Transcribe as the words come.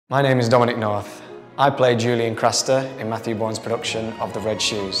My name is Dominic North. I played Julian Craster in Matthew Bourne's production of The Red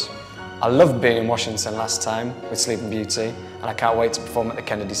Shoes. I loved being in Washington last time with Sleeping Beauty, and I can't wait to perform at the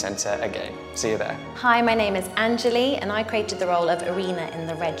Kennedy Center again. See you there. Hi, my name is Anjali and I created the role of Irina in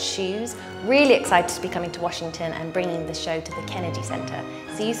The Red Shoes. Really excited to be coming to Washington and bringing the show to the Kennedy Center.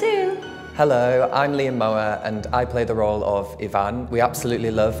 See you soon! Hello, I'm Liam Mower and I play the role of Ivan. We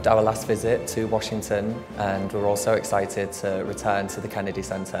absolutely loved our last visit to Washington and we're also excited to return to the Kennedy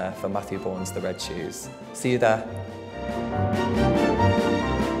Center for Matthew Bourne's The Red Shoes. See you there.